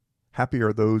Happy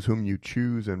are those whom you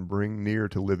choose and bring near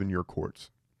to live in your courts.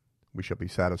 We shall be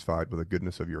satisfied with the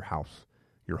goodness of your house,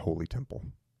 your holy temple.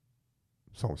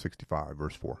 Psalm 65,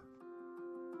 verse 4.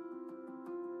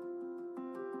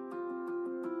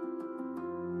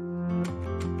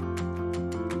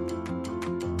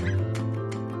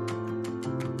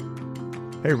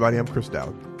 Hey everybody, I'm Chris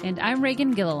Dowd. And I'm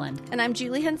Reagan Gilliland. And I'm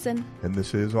Julie Henson. And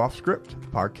this is Off Script, a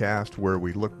podcast where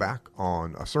we look back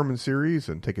on a sermon series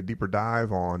and take a deeper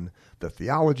dive on the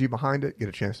theology behind it, get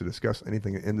a chance to discuss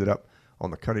anything that ended up on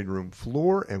the cutting room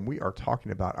floor. And we are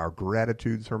talking about our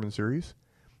Gratitude sermon series,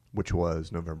 which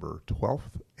was November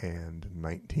 12th and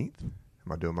 19th.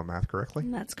 Am I doing my math correctly?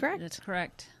 That's correct. That's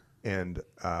correct. And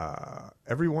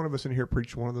every one of us in here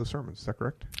preached one of those sermons. Is that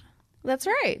correct? That's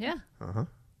right. Yeah. Uh-huh.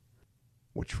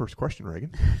 What's your first question,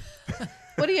 Reagan?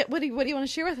 What do you want to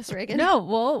share with us, Reagan? No,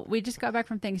 well, we just got back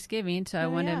from Thanksgiving, so I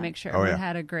wanted to make sure everyone yeah.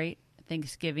 had a great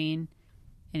Thanksgiving.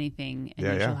 Anything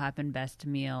unusual happened, best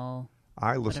meal.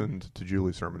 I listened to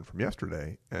Julie's sermon from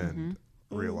yesterday and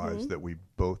realized that we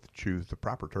both choose the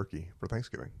proper turkey for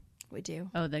Thanksgiving. We do.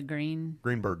 Oh, the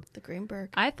Greenberg. The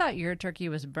Greenberg. I thought your turkey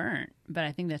was burnt, but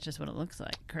I think that's just what it looks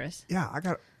like, Chris. Yeah, I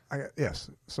got yes.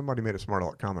 Somebody made a smart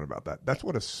aleck comment about that. That's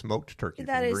what a smoked turkey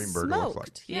That from is Greenberg smoked. looks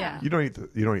like. Yeah. You don't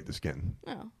eat the skin.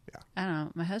 Oh. Yeah. I don't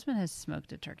know. My husband has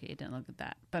smoked a turkey. It didn't look at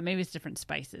that, but maybe it's different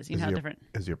spices. You know how different.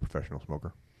 Is he a professional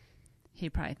smoker? He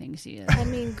probably thinks he is. I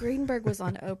mean, Greenberg was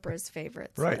on Oprah's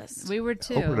favorites list. We were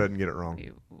too. Oprah doesn't get it wrong.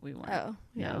 We weren't. Oh,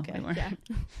 yeah, No, okay. we weren't. Yeah.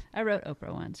 I wrote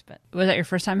Oprah once, but was that your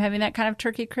first time having that kind of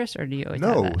turkey, Chris, or do you always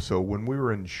have No. that? So when we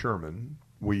were in Sherman,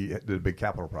 we did a big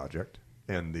capital project,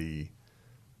 and the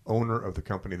owner of the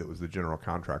company that was the general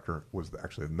contractor was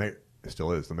actually the mayor.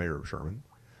 Still is the mayor of Sherman.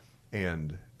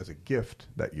 And as a gift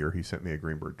that year, he sent me a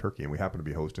Greenberg turkey, and we happened to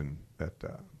be hosting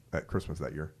at Christmas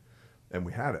that year. And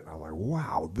we had it, and I was like,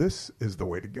 wow, this is the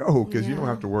way to go, because you don't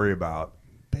have to worry about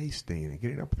basting and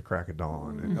getting up at the crack of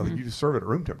dawn. And you just serve it at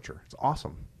room temperature. It's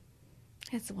awesome.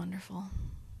 It's wonderful.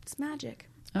 It's magic.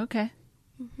 Okay.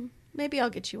 Maybe I'll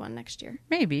get you one next year.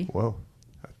 Maybe. Well,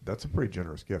 that's a pretty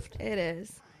generous gift. It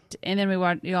is. And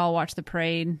then you all watch the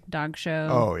parade, dog show.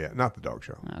 Oh, yeah, not the dog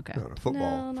show. Okay. No, football.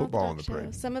 No, not Football dog on the show.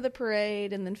 parade. Some of the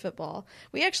parade and then football.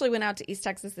 We actually went out to East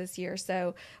Texas this year.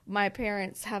 So my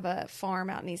parents have a farm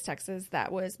out in East Texas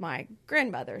that was my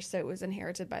grandmother's. So it was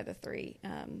inherited by the three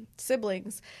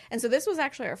siblings. And so this was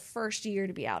actually our first year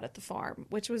to be out at the farm,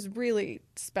 which was really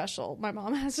special. My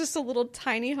mom has just a little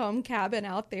tiny home cabin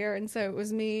out there. And so it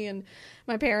was me and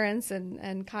my parents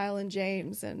and Kyle and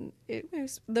James. And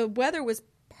the weather was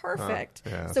perfect.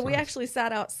 So we actually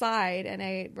sat outside and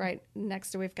ate right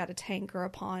next to, we've got a tank or a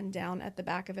pond down at the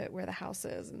back of it where the house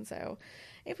is. And so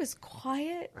it was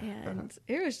quiet and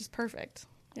it was just perfect.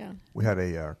 Yeah. We had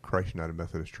a Christ United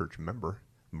Methodist Church member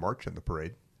march in the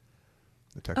parade.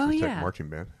 The Texas Tech marching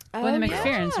band. Well, the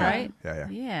McPherrons, right? Yeah.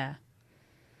 Yeah.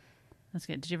 That's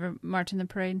good. Did you ever march in the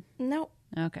parade? No,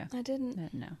 Okay. I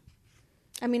didn't. No.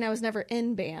 I mean, I was never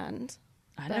in band.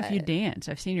 I don't know if you dance.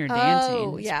 I've seen your dancing.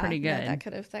 Oh, It's yeah. pretty good. Yeah, that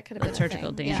could have been a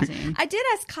Liturgical thing. dancing. Yeah. I did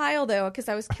ask Kyle though, because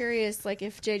I was curious, like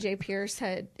if J.J. Pierce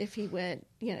if he went,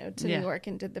 to New York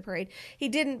and did the parade. He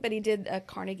didn't, but he did a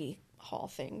Carnegie Hall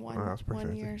thing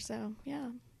one year. So yeah.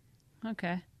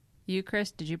 Okay. You,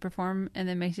 Chris, did you perform in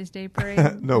the Macy's Day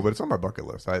Parade? No, but it's on my bucket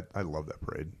list. I love that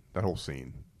parade, that whole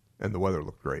scene, and the weather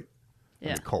looked great. Yeah.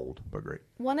 I mean, cold, but great.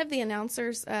 One of the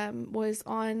announcers was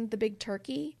on the big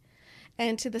turkey.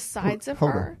 And to the sides of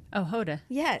Hoda. her. Oh, Hoda.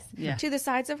 Yes. Yeah. To the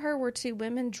sides of her were two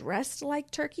women dressed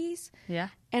like turkeys. Yeah.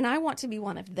 And I want to be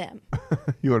one of them.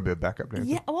 You want to be a backup dancer?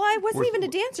 Yeah. Well, I wasn't even a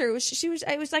dancer. It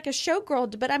was like a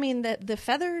showgirl. But I mean, the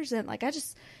feathers and it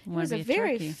was a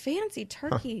very fancy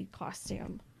turkey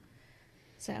costume.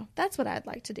 So that's what I'd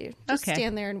like to do. Just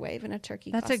stand there and wave in a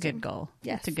turkey costume. That's a good goal.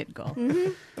 Yes. That's a good goal.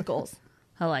 Goals.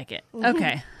 I like it.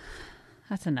 Okay.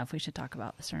 That's enough. We should talk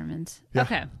about the sermons. Yeah.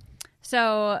 Okay.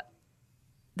 So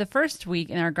the first week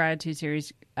in our gratitude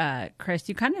series, Chris,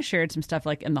 you kind of shared some stuff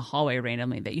like in the hallway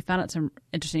randomly that you found out some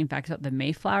interesting facts about the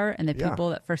Mayflower and the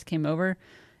people that first came over.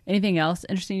 Anything else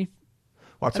interesting?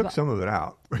 Well, I took some of it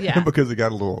out. Yeah. Because it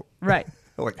got a little... Right.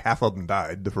 Like half of them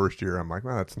died the first year. I'm like,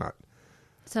 well, that's not...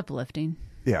 It's uplifting.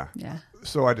 Yeah. Yeah.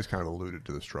 So I just kind of alluded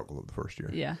to the struggle of the first year.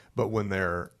 Yeah. But when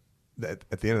they're...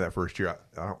 At the end of that first year,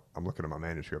 I'm looking at my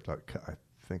manuscript. I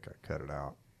think I cut it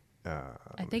out.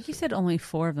 I think you said only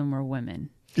 4 of them were women.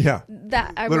 Yeah.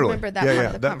 That I Literally. remember that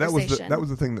part of the conversation. That was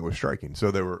the thing that was striking. So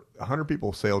there were 100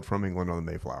 people sailed from England on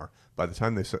the Mayflower. By the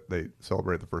time they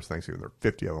celebrated the first Thanksgiving, there were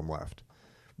 50 of them left.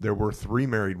 There were 3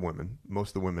 married women.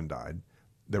 Most of the women died.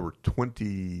 There were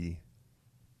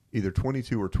either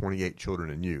 22 or 28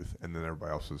 children and youth, and then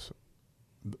everybody else was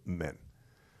men.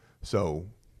 So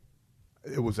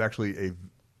it was actually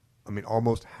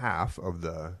almost half of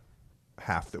the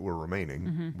half that were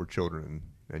remaining were children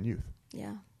and youth.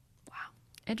 Yeah. Wow.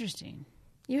 Interesting.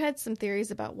 You had some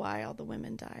theories about why all the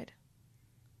women died.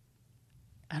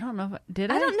 I don't know.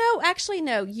 Did I? I don't know. Actually,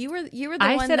 no. You were the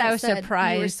I one said that I was said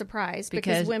surprised you were surprised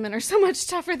because women are so much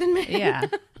tougher than men. Yeah.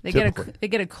 They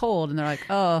get a cold and they're like,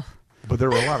 oh. But there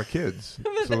were a lot of kids.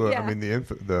 So Yeah. I mean, the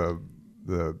infant, the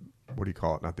what do you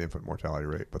call it? Not the infant mortality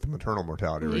rate, but the maternal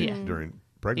mortality rate during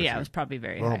pregnancy. Yeah, it was probably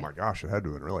very high. Oh my gosh, it had to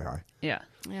have been really high. Yeah.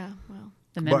 Yeah. Well.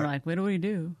 The men were like, what do we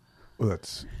do? Well,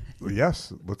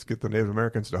 yes. Let's get the Native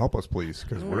Americans to help us, please,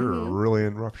 because we're really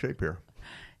in rough shape here.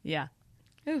 Yeah.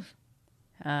 Oof.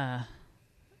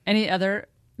 Any other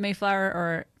Mayflower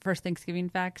or first Thanksgiving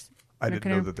facts? I didn't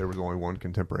know that there was only one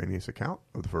contemporaneous account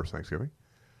of the first Thanksgiving.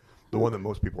 The one that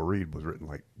most people read was written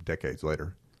like decades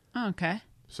later. Oh, okay.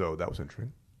 So that was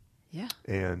interesting. Yeah.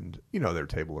 And, their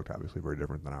table looked obviously very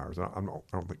different than ours. I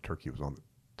don't think turkey was on the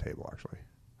table, actually.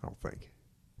 I don't think.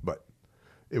 But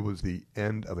it was the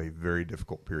end of a very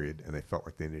difficult period, and they felt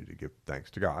like they needed to give thanks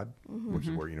to God, which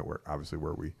is where,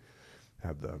 where we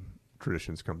have the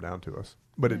traditions come down to us.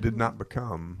 But it did not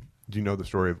become, do you know the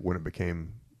story of when it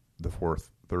became the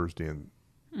fourth Thursday in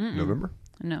November?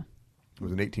 No. It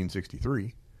was in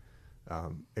 1863.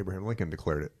 Abraham Lincoln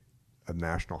declared it a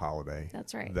national holiday.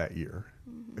 That's right. That year,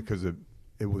 because it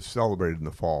was celebrated in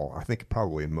the fall. I think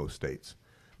probably in most states,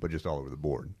 but just all over the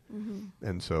board.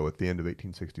 And so at the end of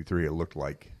 1863, it looked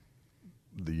like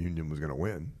the Union was going to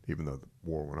win, even though the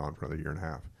war went on for another year and a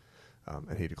half.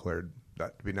 And he declared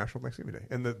that to be National Thanksgiving Day.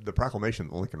 And the proclamation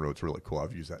that Lincoln wrote is really cool.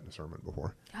 I've used that in a sermon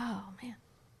before. Oh man.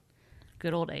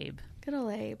 Good old Abe. Good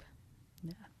old Abe.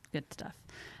 Yeah. Good stuff.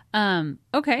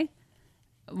 Okay.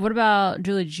 What about,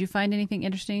 Julie, did you find anything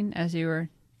interesting as you were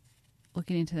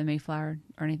looking into the Mayflower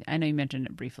or anything? I know you mentioned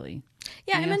it briefly.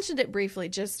 Yeah, I mentioned it briefly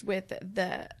just with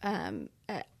the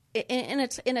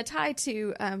in a tie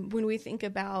to when we think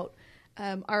about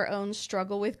our own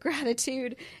struggle with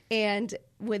gratitude and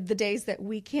with the days that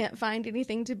we can't find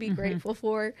anything to be grateful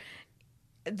for.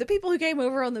 The people who came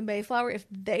over on the Mayflower, if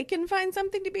they can find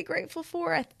something to be grateful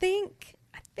for, I think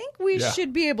we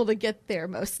should be able to get there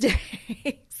most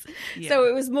days. Yeah. So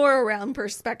it was more around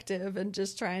perspective and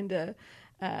just trying to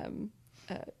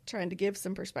give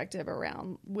some perspective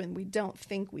around when we don't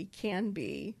think we can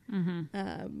be.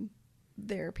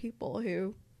 There are people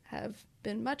who have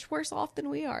been much worse off than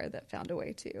we are that found a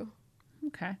way to.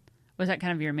 Okay. Was that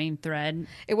kind of your main thread?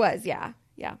 It was, yeah.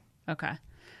 Yeah. Okay.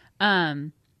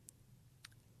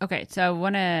 Okay,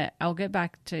 so I'll get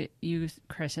back to you,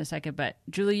 Chris, in a second, but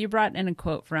Julie, you brought in a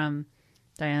quote from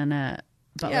Diana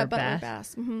Butler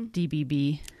Bass.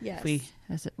 DBB, yes,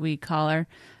 as we call her.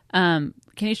 Can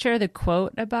you share the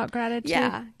quote about gratitude?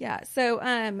 Yeah.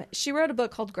 So she wrote a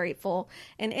book called Grateful,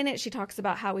 and in it she talks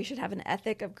about how we should have an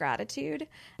ethic of gratitude,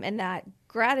 and that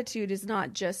gratitude is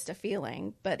not just a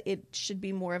feeling, but it should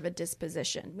be more of a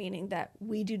disposition, meaning that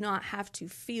we do not have to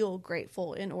feel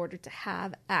grateful in order to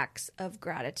have acts of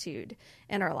gratitude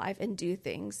in our life and do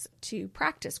things to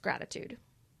practice gratitude.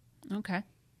 Okay.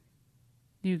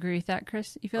 Do you agree with that,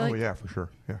 Chris? You feel like? Oh, yeah, for sure.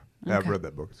 Yeah. Okay. I've read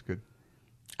that book. It's good.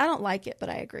 I don't like it, but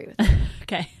I agree with it.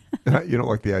 Okay. You don't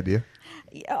like the idea?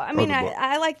 I mean,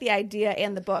 I like the idea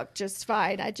and the book just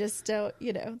fine. I just don't,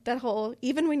 that whole,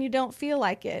 even when you don't feel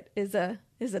like it is a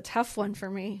tough one for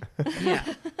me. Yeah.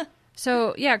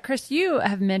 So, yeah, Chris, you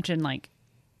have mentioned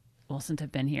since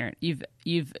I've been here,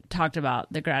 you've talked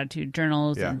about the gratitude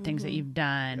journals and things that you've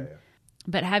done. Yeah.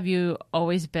 But have you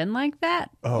always been like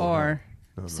that? No.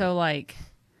 So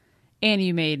and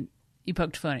you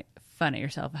poked fun at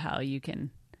yourself how you can,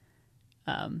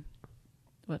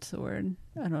 what's the word?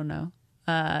 I don't know.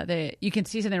 You can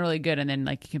see something really good and then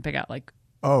you can pick out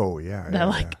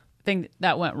thing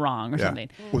that went wrong or something.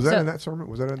 Was that in that sermon?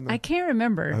 Was that in the... I can't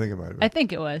remember. I think it might have been. I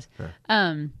think it was.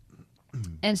 Yeah.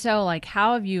 And so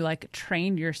how have you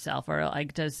trained yourself, or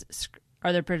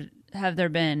have there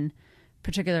been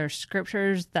particular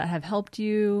scriptures that have helped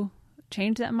you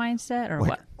change that mindset, or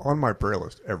what? On my prayer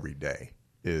list every day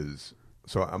is,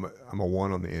 so I'm a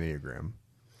 1 on the Enneagram,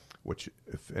 which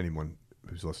if anyone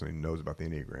who's listening knows about the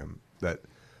Enneagram, that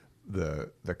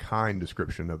the kind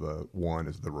description of a 1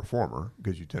 is the reformer,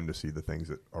 because you tend to see the things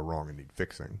that are wrong and need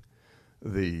fixing.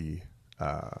 The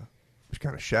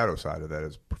kind of shadow side of that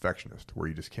is perfectionist, where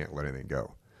you just can't let anything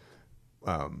go,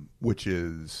 which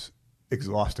is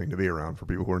exhausting to be around for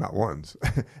people who are not 1s.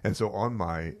 And so on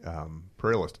my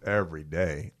prayer list every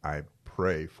day, I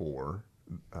pray for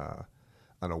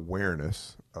an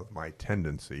awareness of my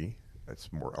tendency.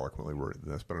 It's more eloquently worded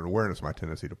than this, but an awareness of my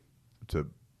tendency to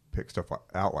pick stuff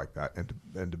out like that,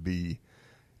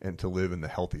 and to live in the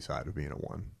healthy side of being a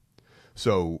one.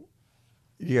 So,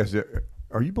 you guys,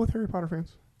 are you both Harry Potter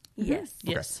fans? Yes.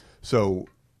 Okay. Yes. So,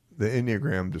 the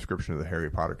Enneagram description of the Harry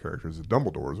Potter characters is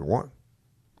Dumbledore is a one.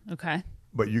 Okay.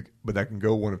 But that can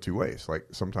go one of two ways. Like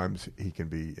sometimes he can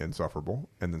be insufferable,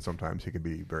 and then sometimes he can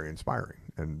be very inspiring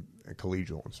and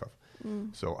collegial and stuff.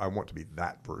 So I want to be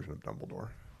that version of Dumbledore.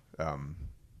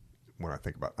 When I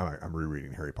think about, I'm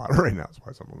rereading Harry Potter right now. That's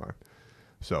why it's on my mind.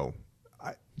 So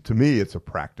to me, it's a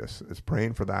practice. It's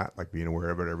praying for that, like being aware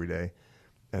of it every day,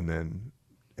 and then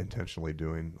intentionally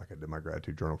doing, like I did my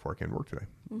gratitude journal before I came to work today,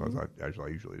 as I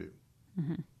usually do.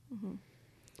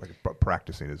 Like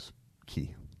practicing is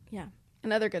key. Yeah.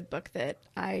 Another good book that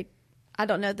I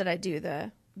don't know that I do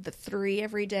the 3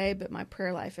 every day, but my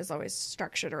prayer life is always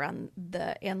structured around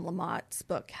the Anne Lamott's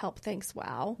book, Help, Thanks,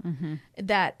 Wow.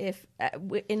 That if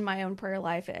in my own prayer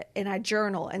life, and I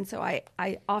journal, and so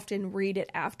I often read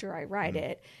it after I write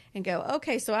it and go,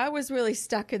 okay, so I was really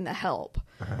stuck in the help,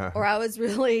 or I was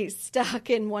really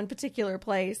stuck in one particular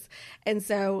place. And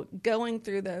so going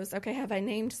through those, okay, have I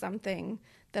named something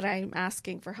that I'm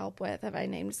asking for help with? Have I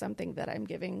named something that I'm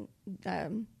giving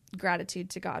gratitude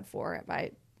to God for? Have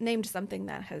I named something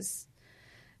that has,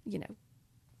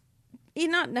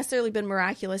 not necessarily been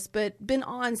miraculous, but been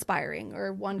awe-inspiring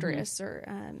or wondrous, or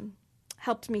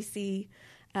helped me see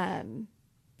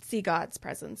God's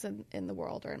presence in the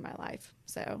world or in my life.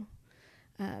 So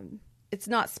it's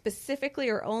not specifically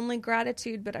or only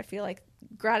gratitude, but I feel like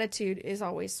gratitude is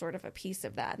always sort of a piece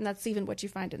of that. And that's even what you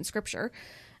find in Scripture,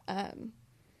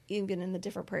 even in the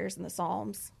different prayers in the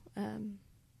Psalms,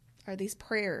 are these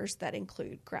prayers that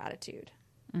include gratitude.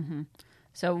 Mm-hmm.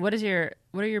 So what do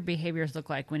your behaviors look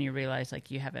like when you realize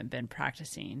like you haven't been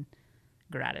practicing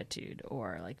gratitude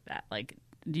or like that? Like,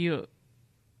 do you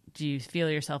feel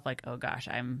yourself like, oh gosh,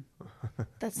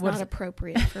 that's not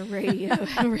appropriate for radio?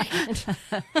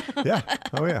 Yeah.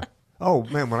 Oh yeah. Oh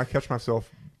man, when I catch myself,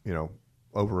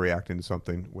 overreacting to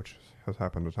something, which has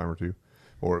happened a time or two,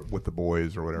 or with the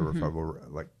boys or whatever, if I've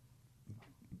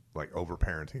like over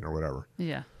parenting or whatever.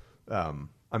 Yeah.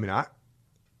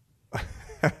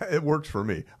 It works for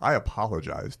me. I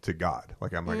apologize to God.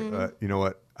 Like I'm like, you know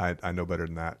what? I know better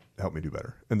than that. Help me do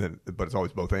better. And then, but it's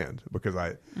always both and, because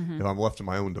if I'm left to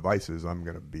my own devices, I'm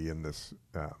going to be in this.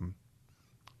 I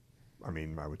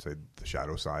would say the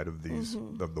shadow side of these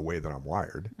of the way that I'm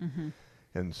wired,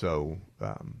 and so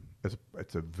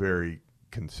it's a very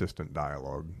consistent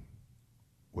dialogue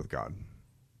with God.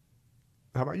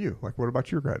 How about you? Like, what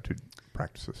about your gratitude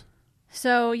practices?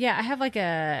 So yeah, I have like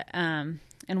a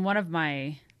in one of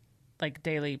my like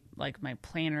daily, like my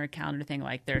planner calendar thing,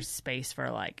 like there's space for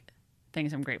like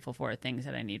things I'm grateful for, things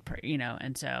that I need,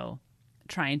 and so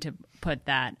trying to put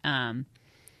that, and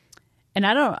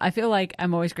I feel like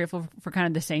I'm always grateful for kind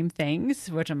of the same things,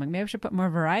 which I'm like, maybe I should put more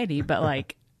variety, but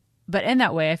like, but in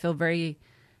that way I feel very,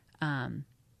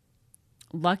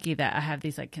 lucky that I have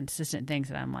these like consistent things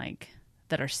that I'm like,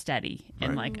 that are steady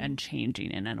and like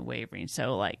unchanging and unwavering.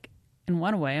 So like in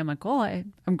one way I'm like, oh,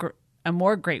 I'm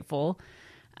more grateful.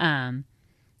 And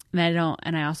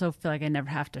I also feel like I never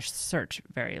have to search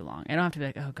very long. I don't have to be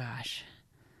like, oh gosh,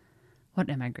 what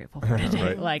am I grateful for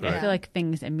today? I feel like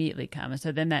things immediately come. And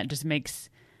so then that just makes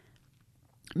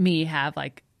me have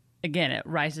like, again, it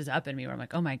rises up in me where I'm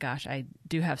like, oh my gosh, I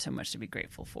do have so much to be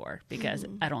grateful for, because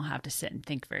I don't have to sit and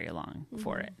think very long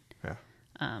for it. Yeah.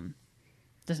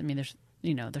 Doesn't mean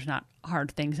there's not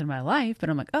hard things in my life,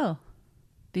 but I'm like, oh,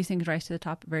 these things rise to the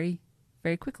top very,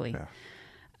 very quickly.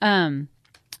 Yeah.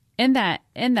 In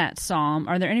that psalm,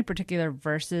 are there any particular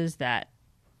verses that,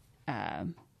 I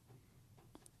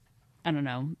don't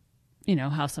know,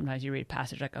 how sometimes you read a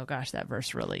passage like, oh gosh, that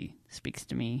verse really speaks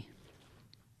to me.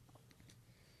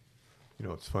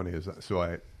 What's funny is that, so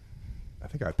I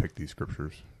think I picked these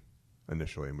scriptures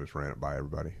initially and just ran it by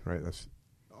everybody, right? That's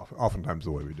oftentimes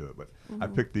the way we do it, but I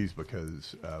picked these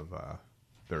because of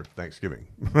their Thanksgiving.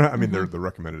 They're the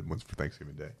recommended ones for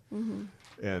Thanksgiving Day.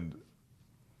 And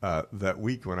that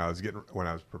week when I was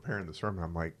preparing the sermon,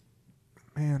 I'm like,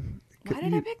 man, why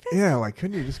did I pick this? Yeah, like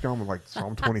couldn't you just go with like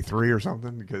Psalm 23 or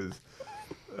something? Because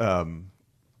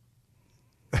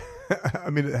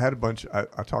it had a bunch.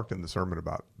 I talked in the sermon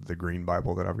about the green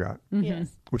Bible that I've got, yes,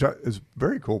 which is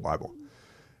very cool Bible,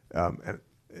 and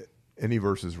any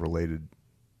verses related.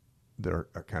 They're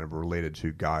kind of related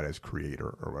to God as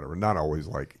creator or whatever. Not always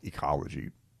like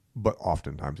ecology, but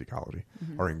oftentimes ecology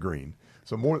are in green.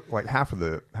 So more like half of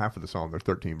the psalm, there's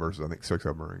 13 verses. I think 6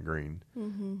 of them are in green.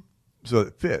 So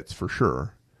it fits for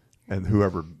sure. And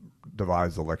whoever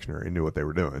devised the lectionary knew what they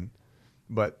were doing.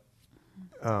 But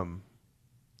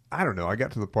I don't know. I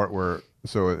got to the part where,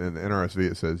 so in the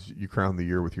NRSV it says, you crown the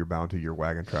year with your bounty, your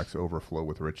wagon tracks overflow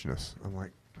with richness. I'm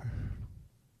like,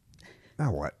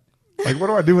 now what? Like, what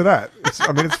do I do with that? It's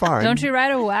fine. Don't you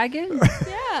ride a wagon?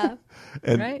 Yeah.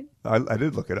 And right? I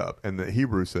did look it up, and the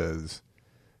Hebrew says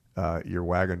your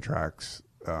wagon tracks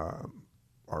are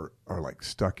like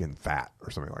stuck in fat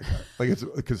or something like that. Like it's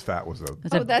because fat was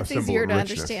that's a symbol easier of to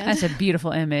richness. understand. That's a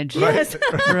beautiful image. Yes.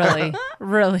 Really,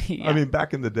 really. Yeah. I mean,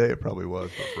 back in the day, it probably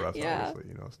was, but for us, Yeah.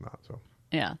 obviously, it's not. So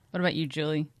Yeah. What about you,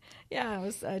 Julie? Yeah, I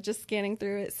was just scanning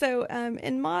through it. So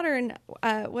in modern,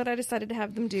 what I decided to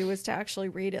have them do was to actually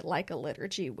read it like a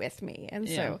liturgy with me. And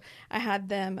so I had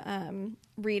them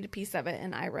read a piece of it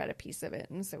and I read a piece of it.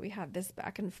 And so we had this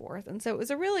back and forth. And so it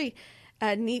was a really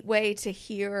neat way to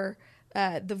hear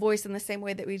the voice in the same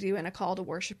way that we do in a call to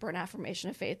worship or an affirmation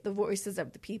of faith, the voices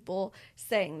of the people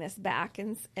saying this back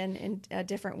in a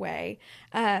different way.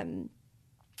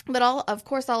 But all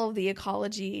of the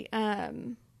ecology,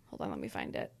 hold on, let me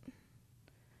find it.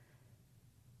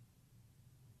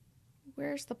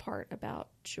 Where's the part about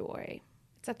joy?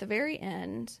 It's at the very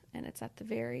end and it's at the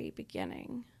very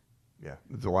beginning. yeah,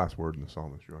 it's the last word in the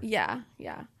psalm is joy. Yeah.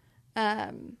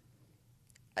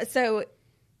 So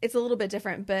it's a little bit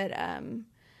different, but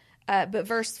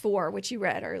verse 4, which you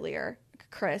read earlier,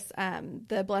 Chris,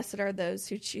 the blessed are those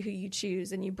who you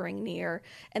choose and you bring near.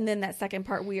 And then that second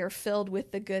part, we are filled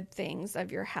with the good things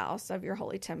of your house, of your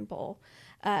holy temple.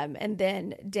 And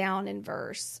then down in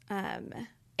verse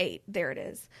 8, there it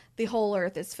is. The whole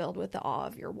earth is filled with the awe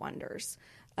of your wonders.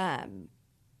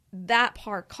 That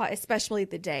part caught, especially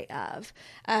the day of,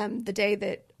 the day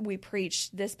that we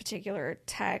preached this particular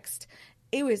text.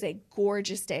 It was a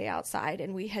gorgeous day outside,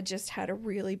 and we had just had a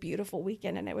really beautiful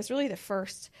weekend. And it was really the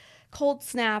first cold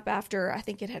snap after I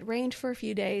think it had rained for a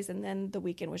few days, and then the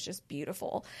weekend was just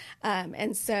beautiful.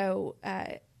 And so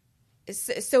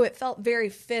it felt very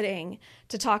fitting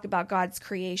to talk about God's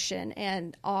creation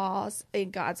and awe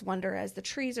in God's wonder as the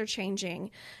trees are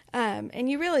changing. And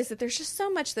you realize that there's just so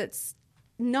much that's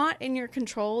not in your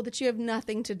control, that you have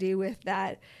nothing to do with,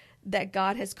 that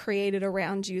God has created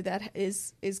around you that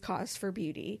is cause for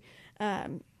beauty.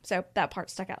 So that part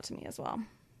stuck out to me as well.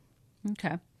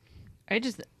 Okay. I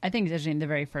think it's interesting, the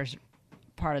very first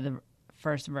part of the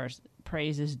first verse,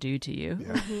 praise is due to you. Yeah.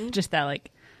 Mm-hmm. Just that,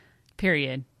 like,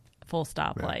 period, full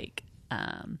stop, Yeah. like.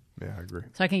 Yeah, I agree.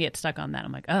 So I can get stuck on that.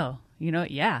 I'm like, oh, you know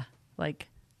what? Yeah. Like,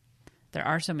 there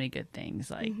are so many good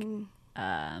things. Like,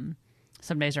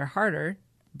 some days are harder,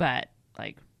 but,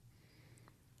 like,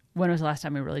 when was the last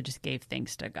time we really just gave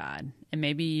thanks to God? And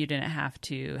maybe you didn't have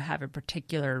to have a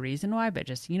particular reason why, but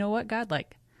just, you know what, God,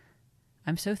 like,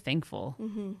 I'm so thankful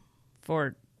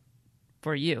for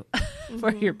you,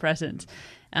 for your presence.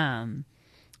 I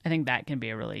think that can be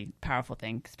a really powerful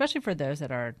thing, especially for those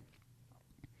that are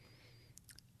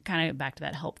kind of back to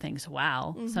that help things.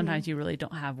 Wow. Sometimes you really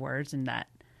don't have words in that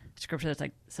scripture. That's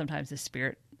like, sometimes the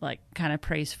Spirit like kind of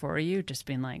prays for you, just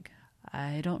being like,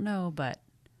 I don't know, but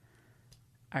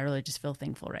I really just feel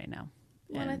thankful right now.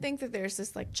 Well, and I think that there's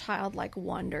this like childlike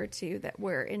wonder too that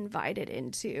we're invited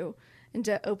into, and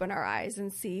to open our eyes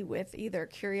and see with either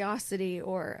curiosity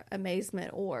or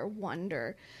amazement or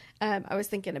wonder. I was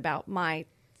thinking about my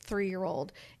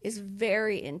 3-year-old is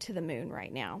very into the moon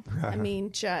right now. I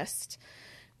mean,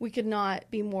 we could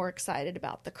not be more excited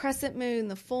about the crescent moon,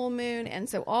 the full moon. And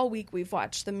so all week we've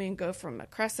watched the moon go from a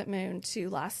crescent moon to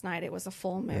last night it was a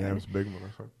full moon. Yeah, it was a big one. I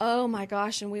thought. Oh my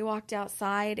gosh. And we walked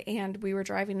outside and we were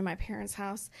driving to my parents'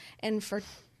 house, and for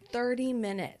 30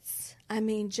 minutes, I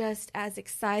mean, just as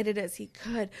excited as he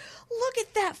could, look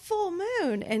at that full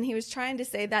moon. And he was trying to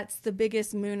say, that's the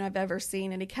biggest moon I've ever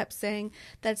seen. And he kept saying,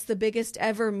 that's the biggest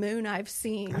ever moon I've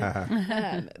seen.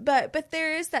 But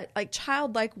there is that like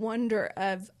childlike wonder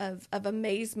of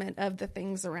amazement of the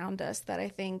things around us that I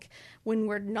think when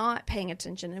we're not paying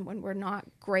attention and when we're not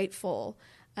grateful,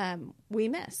 we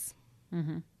miss.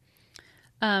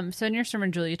 So in your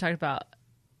sermon, Julie, you talked about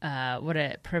what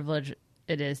a privilege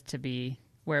it is to be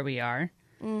where we are.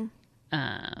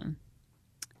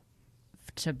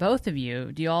 To both of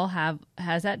you, do you all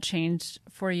has that changed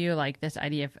for you? Like this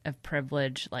idea of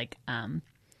privilege, like, to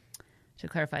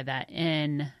clarify that,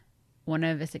 in one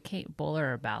of, is it Kate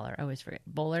Bowler or Ballard? I always forget.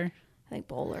 Bowler? I think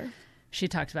Bowler. She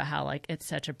talks about how like it's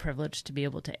such a privilege to be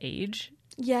able to age.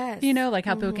 Yes. You know, like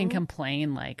how people can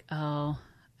complain like, oh,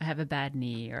 I have a bad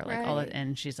knee, or like all that. Right.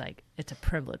 And she's like, it's a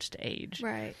privilege to age.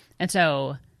 Right. And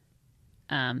so,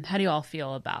 how do you all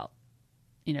feel about,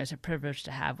 you know, it's a privilege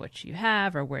to have what you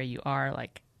have or where you are?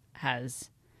 Like, has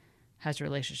your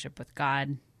relationship with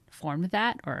God formed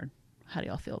that, or how do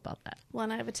you all feel about that? Well,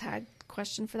 and I have a tag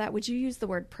question for that. Would you use the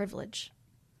word privilege?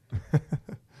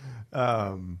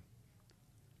 I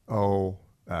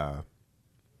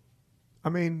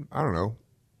mean, I don't know.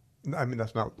 I mean,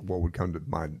 that's not what would come to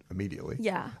mind immediately.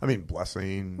 Yeah. I mean,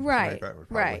 blessing. Right. Like that would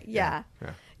Right. Yeah.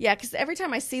 Yeah. Yeah. Because every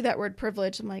time I see that word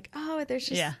privilege, I'm like, oh, there's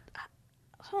just, Yeah. I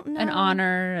don't know. An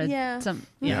honor. Yeah.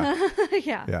 Yeah.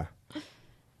 Yeah. Yeah.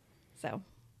 So.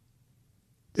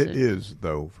 It is,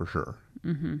 though, for sure.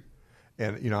 Mm-hmm.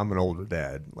 And, you know, I'm an older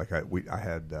dad. Like, I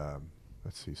had,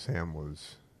 let's see,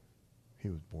 he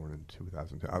was born in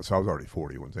 2002. So I was already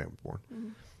 40 when Sam was born. Mm-hmm.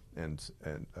 And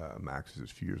Max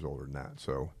is a few years older than that.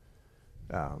 So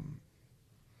I'm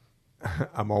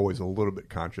always a little bit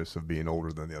conscious of being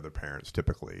older than the other parents,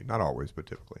 typically. Not always, but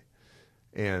typically.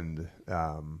 And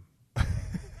now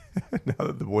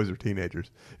that the boys are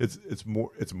teenagers, it's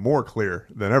more clear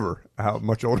than ever how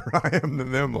much older I am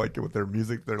than them, like with their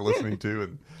music they're listening to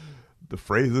and the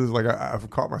phrases. Like I've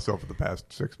caught myself in the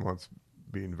past 6 months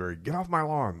being very "get off my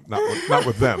lawn," not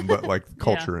with them, but like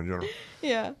culture in general.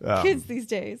 Yeah, kids these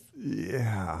days.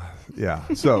 Yeah.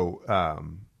 So,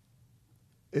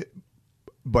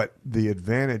 but the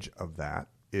advantage of that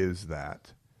is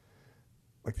that,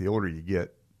 like, the older you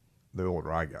get, the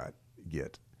older I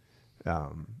get,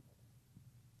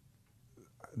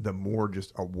 the more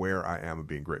just aware I am of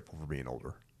being grateful for being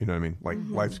older. You know what I mean? Like,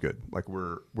 life's good. Like,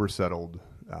 we're settled.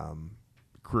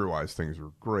 Career-wise, things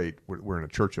are great. We're in a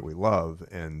church that we love,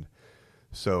 and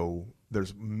so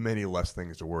there's many less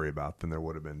things to worry about than there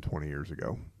would have been 20 years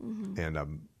ago. Mm-hmm. And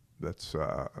I'm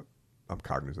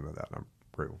cognizant of that, and I'm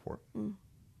grateful for it. Mm.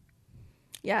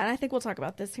 Yeah, and I think we'll talk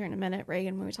about this here in a minute,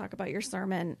 Reagan, when we talk about your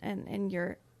sermon and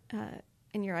your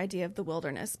idea of the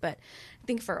wilderness. But I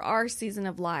think for our season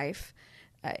of life,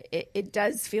 it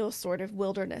does feel sort of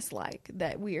wilderness-like,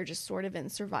 that we are just sort of in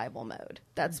survival mode.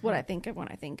 That's what I think of when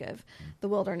I think of the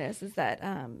wilderness, is that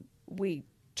we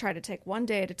try to take one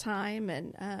day at a time,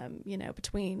 and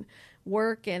between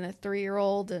work and a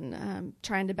 3-year-old and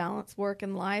trying to balance work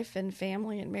and life and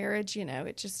family and marriage,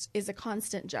 it just is a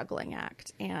constant juggling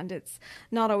act, and it's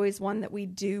not always one that we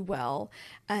do well.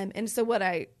 And so what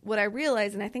I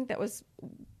realized, and I think that was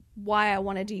why I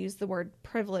wanted to use the word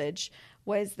privilege,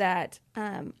 was that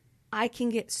I can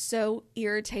get so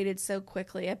irritated so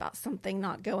quickly about something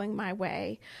not going my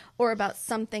way or about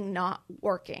something not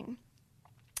working.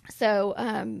 So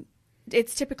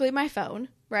it's typically my phone,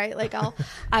 right? Like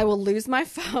I will lose my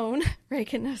phone.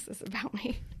 Reagan knows this about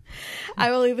me.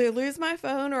 I will either lose my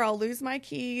phone or I'll lose my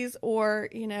keys, or,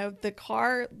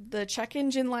 the check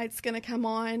engine light's going to come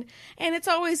on, and it's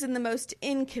always in the most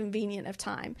inconvenient of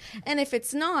time. And if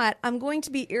it's not, I'm going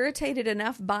to be irritated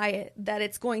enough by it that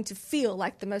it's going to feel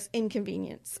like the most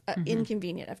inconvenient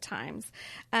of times.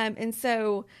 And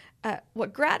so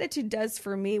what gratitude does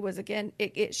for me was, again,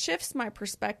 it shifts my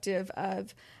perspective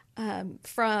of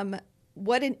from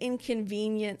what an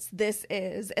inconvenience this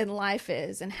is and life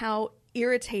is, and how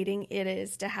irritating it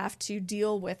is to have to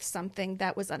deal with something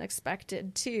that was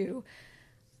unexpected, to,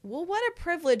 well, what a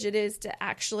privilege it is to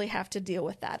actually have to deal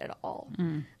with that at all.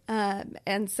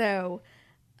 And so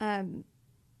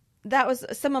that was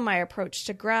some of my approach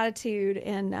to gratitude,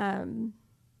 and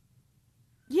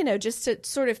just to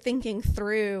sort of thinking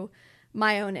through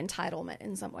my own entitlement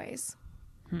in some ways.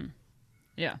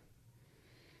 Yeah.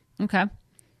 Okay.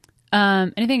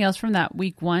 Anything else from that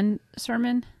week 1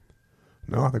 sermon?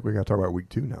 No, I think we got to talk about week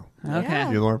 2 now. Okay.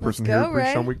 Yeah. You're the only person here who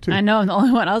preached on week 2. I know, I'm the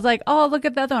only one. I was like, oh, look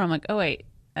at that one. I'm like, oh, wait.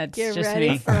 That's Get just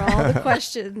ready me. for all the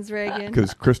questions, Reagan.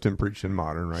 Because Kristen preached in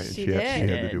Modern, right? And She had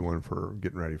did. to do one for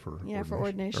getting ready for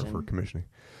ordination. or for commissioning.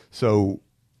 So,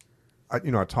 I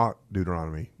taught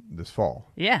Deuteronomy this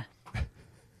fall. Yeah.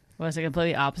 Was it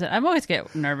completely opposite? I always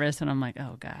get nervous when I'm like,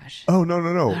 oh, gosh. Oh, no.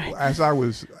 Right. As I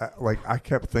was, I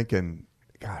kept thinking,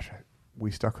 gosh, we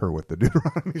stuck her with the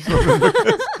Deuteronomy sermon.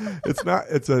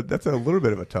 That's a little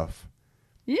bit of a tough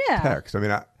text. I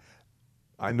mean,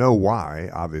 I know why,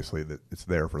 obviously, that it's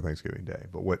there for Thanksgiving Day.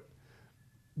 But what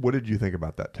did you think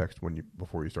about that text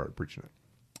before you started preaching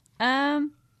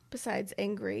it? Besides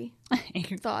angry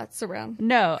thoughts around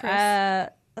No. Chris?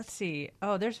 Let's see.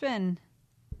 Oh, there's been...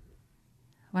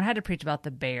 When I had to preach about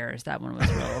the bears, that one was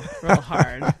real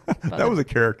hard. That was a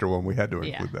character one. We had to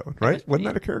include that one, right? Wasn't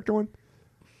that a character one?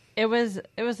 It was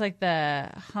like the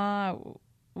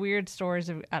weird stories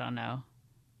of, I don't know.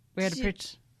 We had to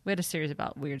preach. We had a series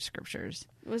about weird scriptures.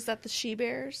 Was that the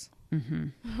she-bears? Mm-hmm.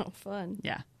 Oh, fun.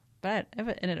 Yeah. But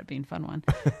it ended up being a fun one.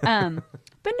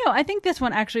 But no, I think this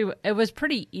one actually, it was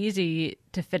pretty easy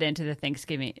to fit into the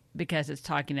Thanksgiving, because it's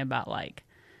talking about like,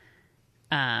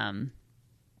 where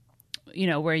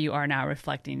you are now,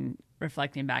 reflecting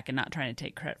back and not trying to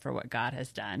take credit for what God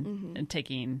has done, and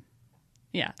taking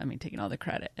all the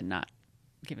credit and not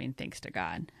giving thanks to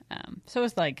God. So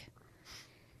it's like,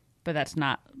 but that's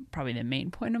not probably the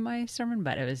main point of my sermon,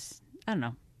 but it was, I don't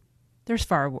know. There's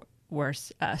far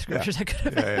worse scriptures I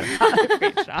could have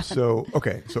preached on. So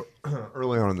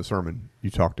early on in the sermon, you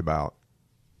talked about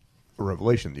a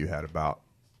revelation that you had about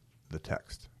the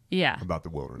text. Yeah. About the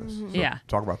wilderness. Mm-hmm. So yeah.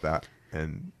 Talk about that.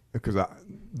 And because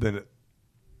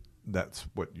that's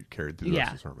what you carried through the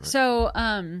rest of the sermon. Right? So,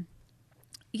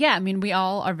 I mean, we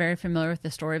all are very familiar with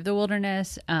the story of the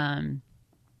wilderness. And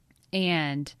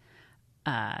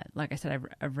like I said,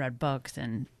 I've read books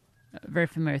and very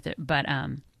familiar with it. But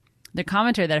the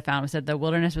commentary that I found was that the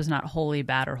wilderness was not wholly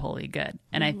bad or wholly good.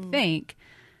 And I think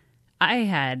I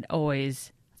had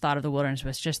always thought of the wilderness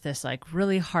was just this like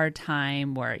really hard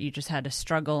time where you just had to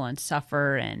struggle and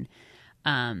suffer. And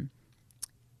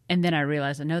then I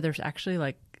realized, no, there's actually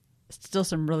like still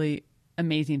some really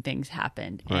amazing things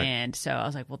happened. Right. And so I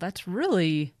was like, well, that's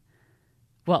really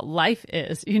what life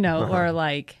is, or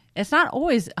like, it's not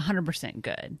always 100%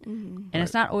 good and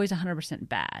it's not always 100%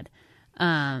 bad.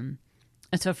 And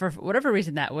so for whatever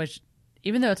reason that was,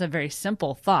 even though it's a very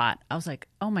simple thought, I was like,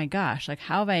 oh my gosh, like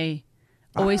how have I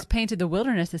always painted the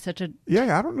wilderness as such a...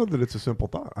 Yeah, I don't know that it's a simple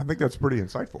thought. I think that's pretty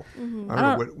insightful. I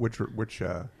don't know which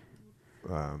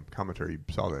commentary you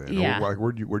saw that in. Yeah. Like,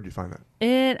 where'd you find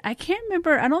that? I can't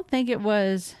remember. I don't think it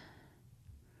was...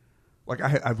 Like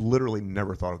I've literally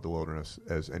never thought of the wilderness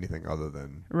as anything other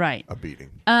than a beating.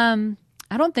 I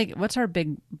don't think... What's our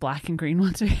big black and green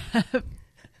ones we have?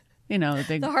 The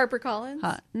big... The HarperCollins?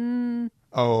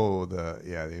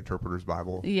 The Interpreter's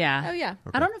Bible. Yeah. Oh, yeah.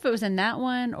 Okay. I don't know if it was in that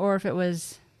one or if it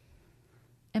was...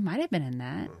 It might have been in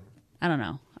that. I don't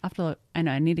know. I'll have to look. I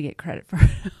know I need to get credit for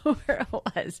where it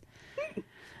was.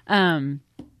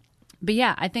 But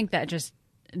yeah, I think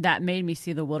that made me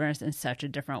see the wilderness in such a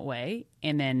different way.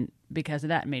 And then because of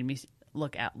that, it made me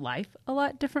look at life a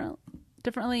lot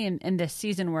differently in this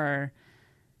season where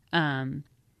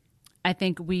I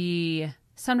think we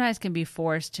sometimes can be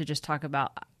forced to just talk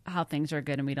about how things are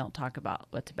good and we don't talk about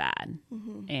what's bad.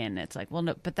 And it's like, well,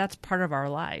 no, but that's part of our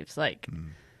lives. Like,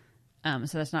 so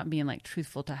that's not being like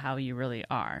truthful to how you really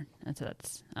are. And so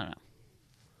that's, I don't know.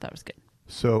 That was good.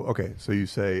 So you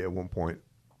say at one point,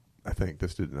 I think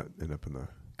this did not end up in the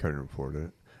cutting room floor, did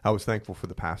it? I was thankful for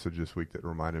the passage this week that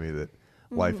reminded me that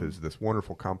life is this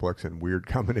wonderful, complex, and weird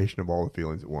combination of all the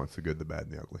feelings at once, the good, the bad,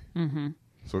 and the ugly. Mm-hmm.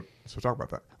 So talk about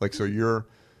that. Like, so you're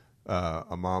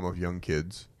a mom of young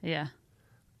kids. Yeah.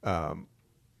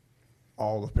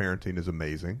 All of parenting is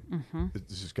amazing.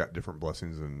 It's just got different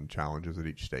blessings and challenges at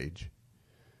each stage.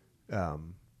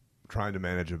 Trying to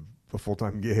manage a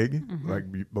full-time gig, like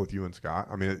both you and Scott.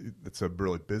 I mean, it's a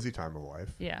really busy time of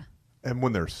life. Yeah. And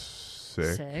when they're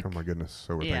sick. Oh my goodness,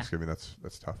 over Thanksgiving,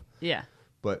 that's tough. Yeah.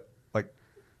 But like,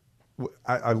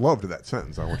 I loved that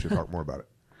sentence. I want you to talk more about it.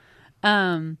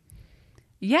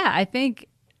 Yeah, I think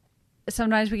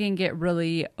sometimes we can get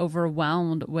really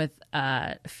overwhelmed with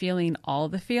feeling all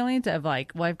the feelings of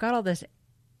like, well, I've got all this.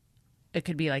 It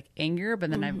could be like anger,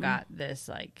 but then I've got this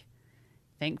like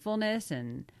thankfulness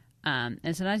and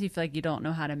sometimes you feel like you don't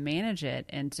know how to manage it,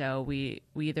 and so we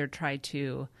either try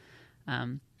to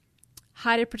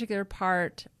hide a particular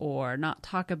part or not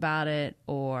talk about it,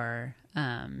 or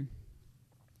I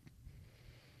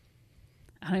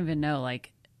don't even know.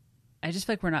 Like, I just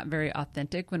feel like we're not very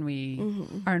authentic when we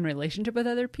are in relationship with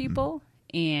other people,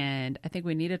 and I think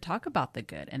we need to talk about the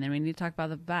good, and then we need to talk about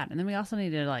the bad, and then we also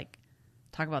need to like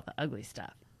talk about the ugly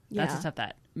stuff. That's the stuff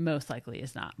that most likely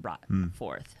is not brought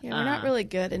forth. Yeah, we're not really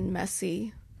good in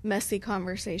messy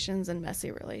conversations and messy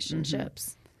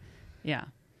relationships. Yeah.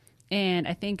 And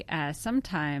I think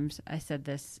sometimes, I said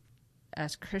this,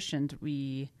 as Christians,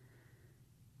 we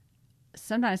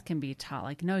sometimes can be taught,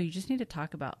 like, no, you just need to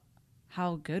talk about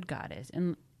how good God is.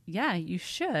 And yeah, you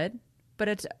should,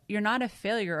 but you're not a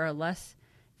failure or a less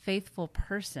faithful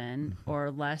person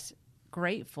or less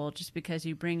grateful just because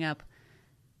you bring up,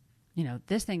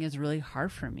 this thing is really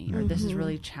hard for me, or this is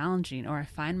really challenging, or I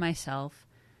find myself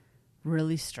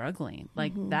really struggling.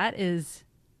 Like that is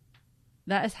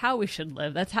how we should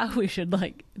live. That's how we should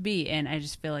like be. And I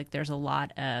just feel like there's a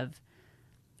lot of,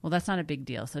 well, that's not a big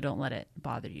deal, so don't let it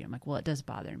bother you. I'm like, well, it does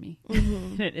bother me.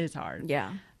 It is hard.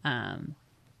 Yeah. And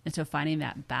so finding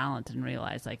that balance and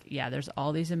realize like, yeah, there's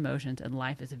all these emotions and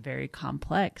life is very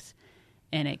complex,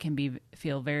 and it can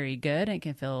feel very good. And it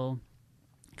can feel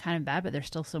kind of bad, but there's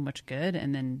still so much good.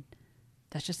 And then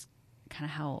that's just kind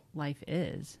of how life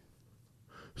is.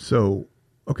 So,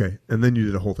 okay. And then you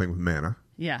did a whole thing with manna.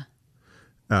 Yeah.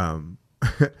 And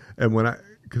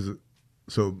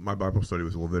so my Bible study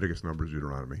was Leviticus, Numbers,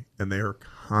 Deuteronomy, and they are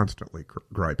constantly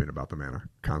griping about the manna,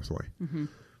 constantly.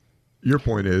 Your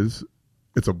point is,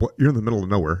 you're in the middle of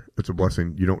nowhere. It's a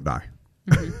blessing. You don't die.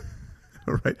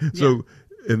 Mm-hmm. Right. Yeah. So,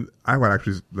 and I would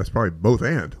actually, that's probably both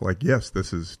and like, yes,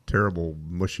 this is terrible,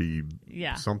 mushy,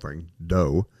 something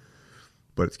dough,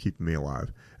 but it's keeping me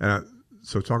alive. And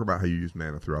so talk about how you use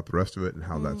manna throughout the rest of it and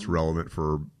how that's relevant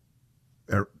for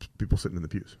people sitting in the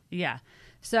pews. Yeah.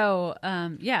 So,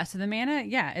 so the manna,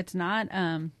 it's not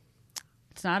a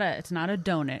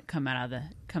donut coming out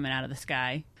of the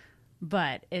sky,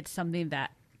 but it's something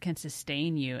that can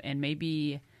sustain you. And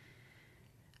maybe,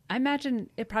 I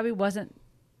imagine it probably wasn't,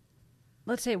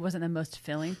 let's say it wasn't the most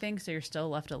filling thing. So you're still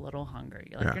left a little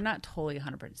hungry. Like you're not totally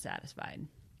 100% satisfied.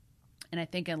 And I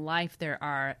think in life, there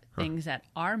are things that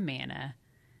are manna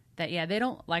that, they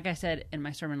don't, like I said in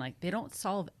my sermon, like they don't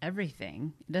solve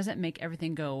everything. It doesn't make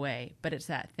everything go away, but it's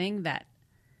that thing that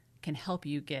can help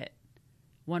you get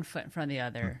one foot in front of the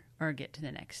other or get to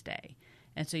the next day.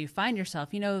 And so you find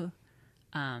yourself, you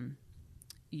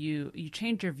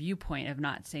change your viewpoint of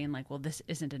not saying like, well, this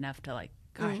isn't enough to like,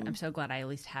 gosh, I'm so glad I at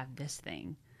least have this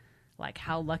thing. Like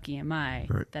how lucky am I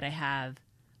that I have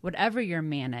whatever your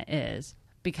manna is,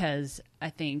 because I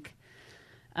think,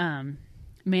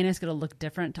 manna is going to look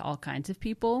different to all kinds of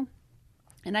people.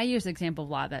 And I use the example a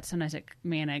lot that sometimes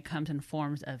manna comes in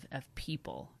forms of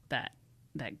people that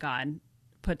God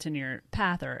puts in your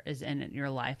path or is in your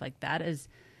life. Like that is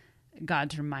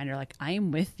God's reminder, like I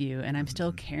am with you and I'm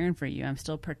still caring for you. I'm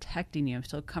still protecting you. I'm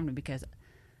still coming because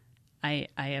I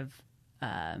have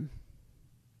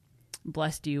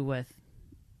blessed you with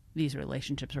these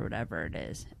relationships or whatever it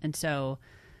is. And so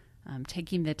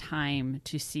taking the time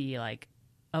to see like,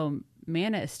 oh,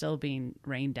 manna is still being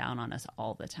rained down on us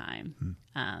all the time.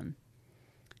 And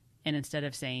instead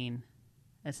of saying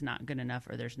it's not good enough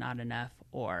or there's not enough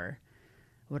or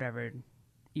whatever,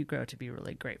 you grow to be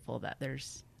really grateful that there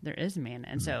is manna.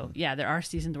 And so, there are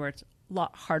seasons where it's a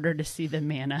lot harder to see the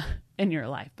manna in your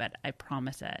life, but I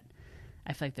promise that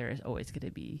I feel like there is always going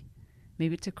to be,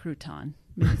 maybe it's a crouton,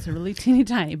 maybe it's a really teeny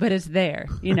tiny, but it's there,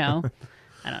 I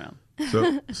don't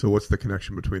know. So what's the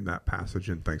connection between that passage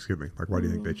and Thanksgiving? Like, why do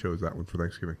you think they chose that one for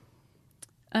Thanksgiving?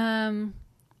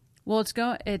 Well,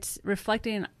 it's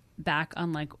reflecting back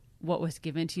on like what was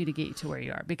given to you to get you to where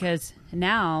you are, because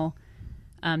now,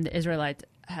 the Israelites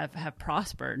have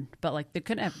prospered, but like they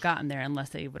couldn't have gotten there unless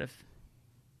they would have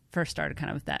first started kind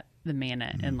of with the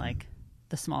manna and like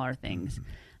the smaller things.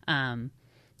 And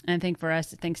I think for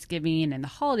us, Thanksgiving and the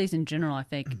holidays in general, I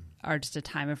think are just a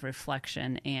time of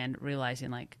reflection and realizing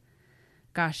like,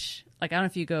 gosh, like I don't know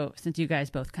if you go, since you guys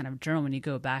both kind of journal, when you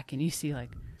go back and you see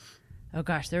like, oh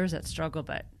gosh, there was that struggle,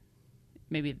 but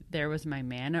maybe there was my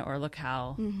manna, or look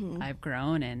how I've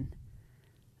grown and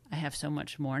I have so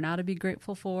much more now to be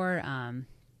grateful for.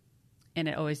 And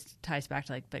it always ties back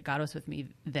to like, but God was with me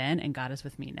then and God is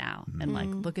with me now. And like,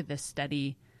 look at this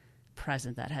steady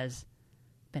present that has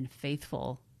been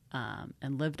faithful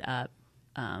and lived up,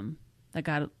 that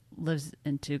God lives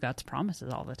into God's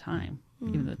promises all the time.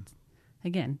 Even though it's,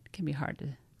 again, it can be hard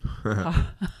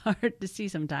to see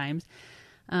sometimes.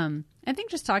 I think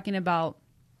just talking about,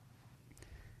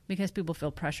 because people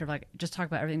feel pressure of like, just talk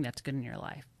about everything that's good in your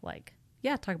life. Like,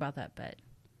 talk about that, but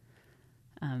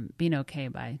being okay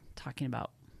by talking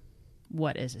about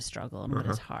what is a struggle and what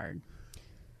is hard.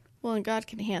 Well, and God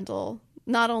can handle,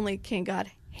 not only can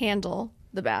God handle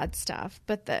the bad stuff,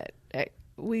 but that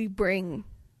we bring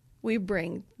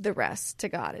the rest to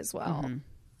God as well.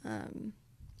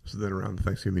 So then around the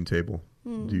Thanksgiving table,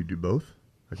 do you do both?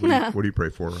 Like what do you pray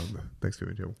for around the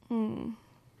Thanksgiving table?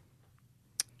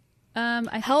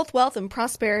 Health, wealth, and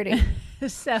prosperity.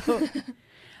 So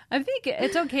I think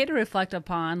it's okay to reflect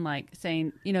upon like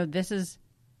saying,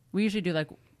 we usually do like,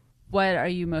 what are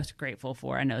you most grateful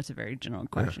for? I know it's a very general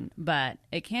question, but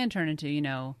it can turn into,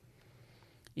 I'm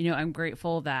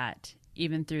grateful that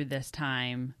even through this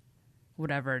time,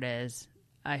 whatever it is,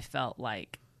 I felt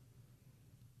like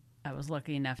I was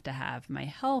lucky enough to have my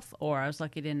health, or I was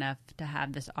lucky enough to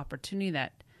have this opportunity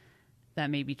that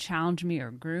maybe challenged me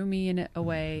or grew me in a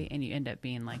way. And you end up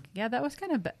being like, that was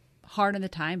kind of hard in the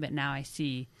time, but now I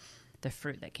see the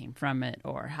fruit that came from it,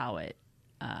 or how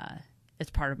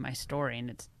it's part of my story, and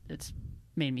it's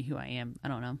made me who I am. I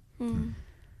don't know.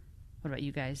 What about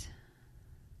you guys?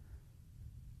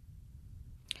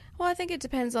 Well, I think it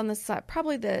depends on the side,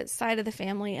 probably the side of the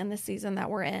family and the season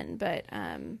that we're in. But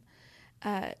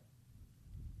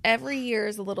every year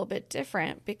is a little bit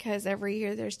different, because every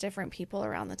year there's different people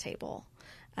around the table.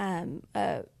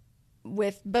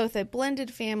 With both a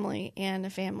blended family and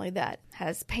a family that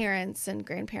has parents and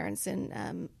grandparents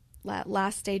in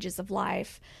last stages of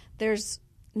life, there's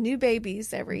new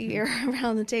babies every year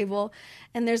around the table,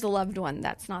 and there's a loved one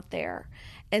that's not there.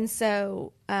 And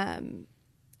so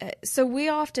so we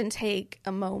often take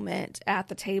a moment at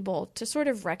the table to sort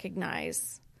of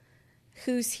recognize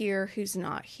who's here, who's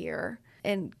not here,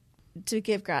 and to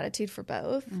give gratitude for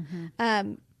both.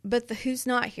 But the who's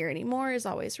not here anymore is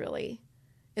always really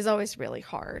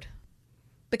hard,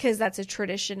 because that's a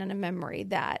tradition and a memory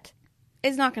that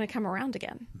is not going to come around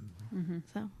again.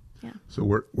 So, yeah.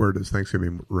 So where does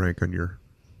Thanksgiving rank on your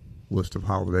list of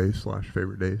holidays /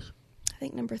 favorite days? I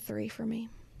think number 3 for me.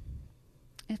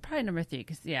 It's probably number 3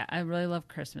 because, I really love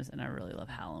Christmas and I really love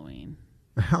Halloween.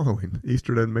 Halloween.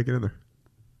 Easter doesn't make it in there.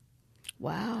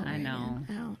 Wow. I know.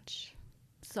 Ouch.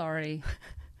 Sorry.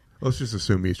 Let's just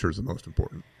assume Easter is the most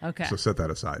important. Okay. So set that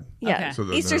aside. Yeah. Okay.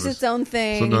 So Easter's its own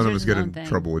thing. So none of Easter's us get its in own thing.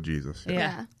 trouble with Jesus.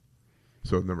 Yeah.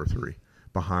 So number 3,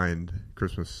 behind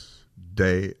Christmas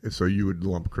Day. So you would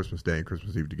lump Christmas Day and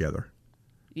Christmas Eve together,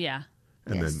 Yeah.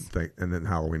 and Yes. then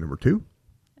Halloween number 2.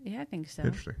 Yeah, I think so.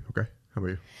 Interesting. Okay. How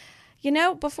about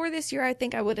you? Before this year, I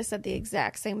think I would have said the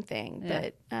exact same thing,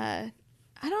 Yeah. but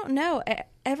I don't know.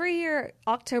 Every year,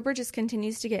 October just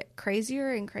continues to get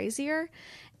crazier and crazier.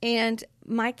 And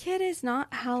my kid is not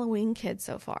a Halloween kid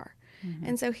so far.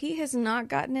 And so he has not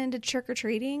gotten into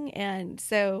trick-or-treating. And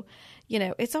so,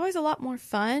 it's always a lot more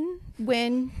fun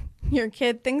when your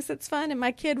kid thinks it's fun. And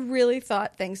my kid really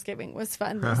thought Thanksgiving was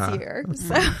fun this year.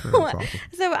 So, awesome.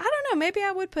 so I don't know. Maybe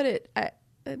I would put it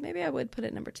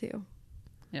number 2,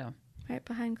 Yeah. right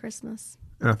behind Christmas.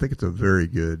 And I think it's a very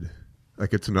good,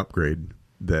 it's an upgrade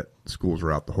that schools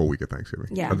are out the whole week of Thanksgiving.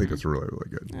 Yeah. I think that's really, really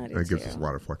good. I do And it gives us a too.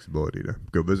 lot of flexibility to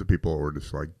go visit people or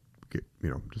just get,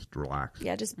 just relax.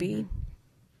 Yeah, just be.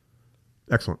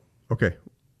 Excellent. Okay.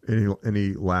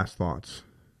 Any last thoughts,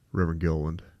 Reverend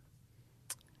Gilliland?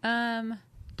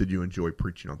 Did you enjoy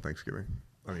preaching on Thanksgiving?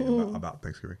 I mean, about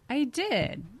Thanksgiving. I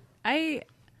did. I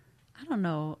don't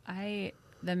know.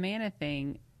 The manna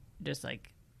thing, just it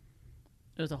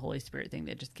was a Holy Spirit thing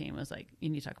that just came. It was like, you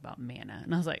need to talk about manna.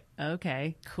 And I was like,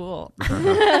 okay, cool.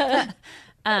 But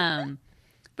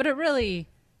it really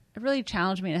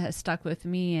challenged me and it has stuck with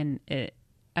me. And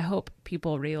I hope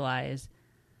people realize,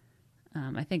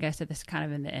 I think I said this kind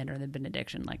of in the end or the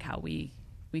benediction, how we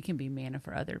can be manna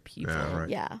for other people. Yeah, right.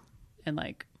 Yeah. And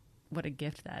what a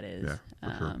gift that is. Yeah,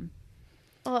 for sure.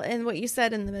 Well, and what you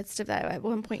said in the midst of that, at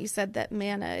one point you said that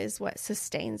manna is what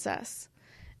sustains us.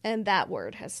 And that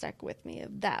word has stuck with me,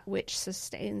 of that which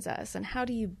sustains us. And how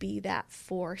do you be that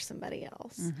for somebody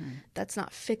else? That's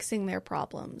not fixing their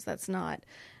problems. That's not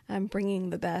bringing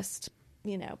the best,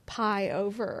 pie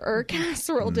over or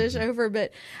casserole dish over.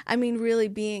 But, really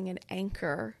being an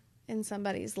anchor in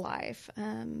somebody's life.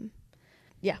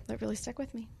 That really stuck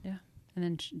with me. Yeah. And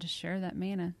then just share that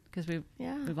manna because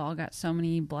Yeah. we've all got so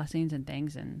many blessings and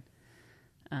things, and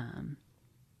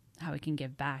how we can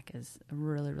give back is a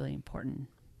really, really important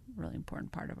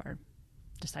part of our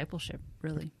discipleship,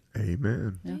 really.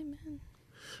 Amen. Yeah. Amen.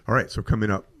 All right. So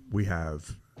coming up, we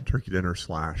have Turkey Dinner /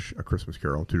 A Christmas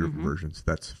Carol, 2 different versions.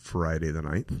 That's Friday the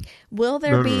 9th. Will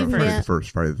there be Friday the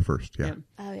 1st. Friday the 1st. Yeah. Yep.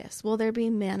 Oh, yes. Will there be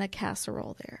manna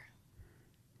casserole there?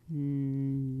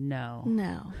 No.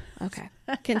 No. Okay.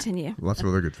 Continue. Lots of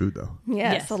other good food, though.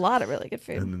 Yes, Yes. a lot of really good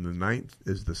food. And then the 9th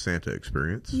is the Santa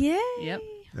Experience. Yay. Yep.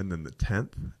 And then the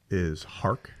 10th is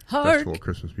Hark. Hark. Festival of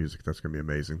Christmas Music. That's going to be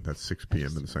amazing. That's 6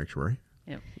 p.m. in the sanctuary.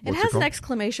 Yep. It What's has an called?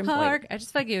 exclamation Hark. point. I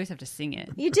just feel like you always have to sing it.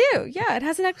 You do. Yeah, it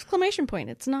has an exclamation point.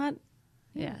 It's not.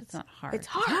 Yeah, it's not hard. It's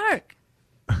hark.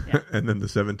 And then the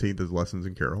 17th is Lessons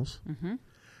and Carols.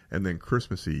 And then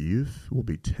Christmas Eve will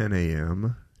be 10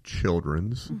 a.m.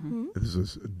 Children's. This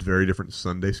is a very different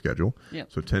Sunday schedule.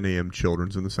 Yep. So 10 a.m.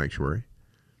 Children's in the sanctuary.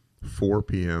 4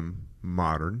 p.m.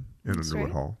 Modern in That's Underwood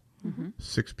right. Hall.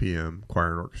 6 p.m.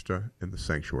 Choir and Orchestra in the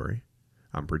sanctuary.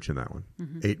 I'm preaching that one.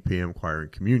 8 p.m. Choir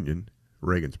and Communion.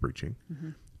 Reagan's preaching.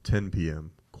 10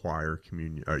 p.m.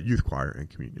 Youth Choir and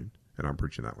Communion. And I'm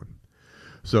preaching that one.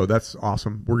 So that's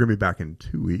awesome. We're going to be back in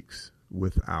 2 weeks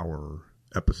with our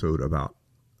episode about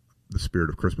the spirit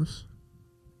of Christmas,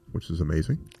 which is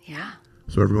amazing. Yeah.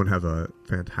 So everyone have a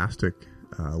fantastic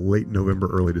late November,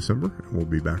 early December, and we'll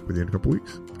be back with you in a couple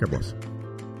weeks. God bless.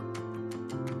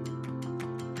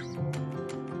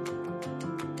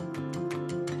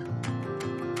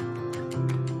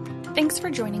 Thanks for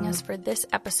joining us for this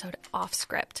episode of Off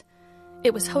Script.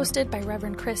 It was hosted by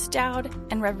Reverend Chris Dowd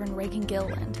and Reverend Reagan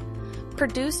Gilliland.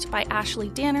 Produced by Ashley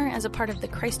Danner as a part of the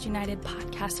Christ United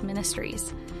Podcast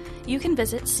Ministries. You can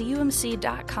visit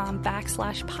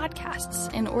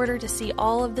cumc.com/podcasts in order to see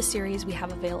all of the series we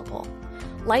have available.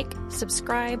 Like,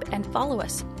 subscribe, and follow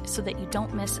us so that you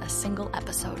don't miss a single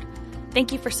episode.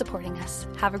 Thank you for supporting us.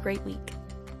 Have a great week.